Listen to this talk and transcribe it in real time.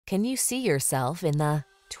Can you see yourself in the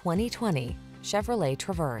 2020 Chevrolet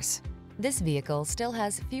Traverse? This vehicle still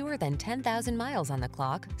has fewer than 10,000 miles on the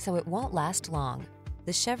clock, so it won't last long.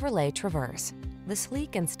 The Chevrolet Traverse, the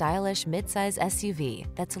sleek and stylish midsize SUV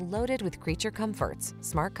that's loaded with creature comforts,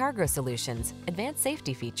 smart cargo solutions, advanced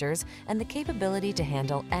safety features, and the capability to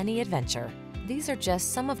handle any adventure. These are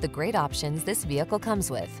just some of the great options this vehicle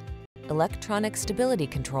comes with: electronic stability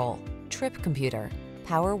control, trip computer,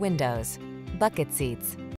 power windows, bucket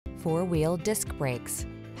seats, four-wheel disc brakes,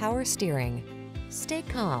 power steering. Stay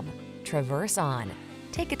calm. Traverse on.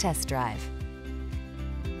 Take a test drive.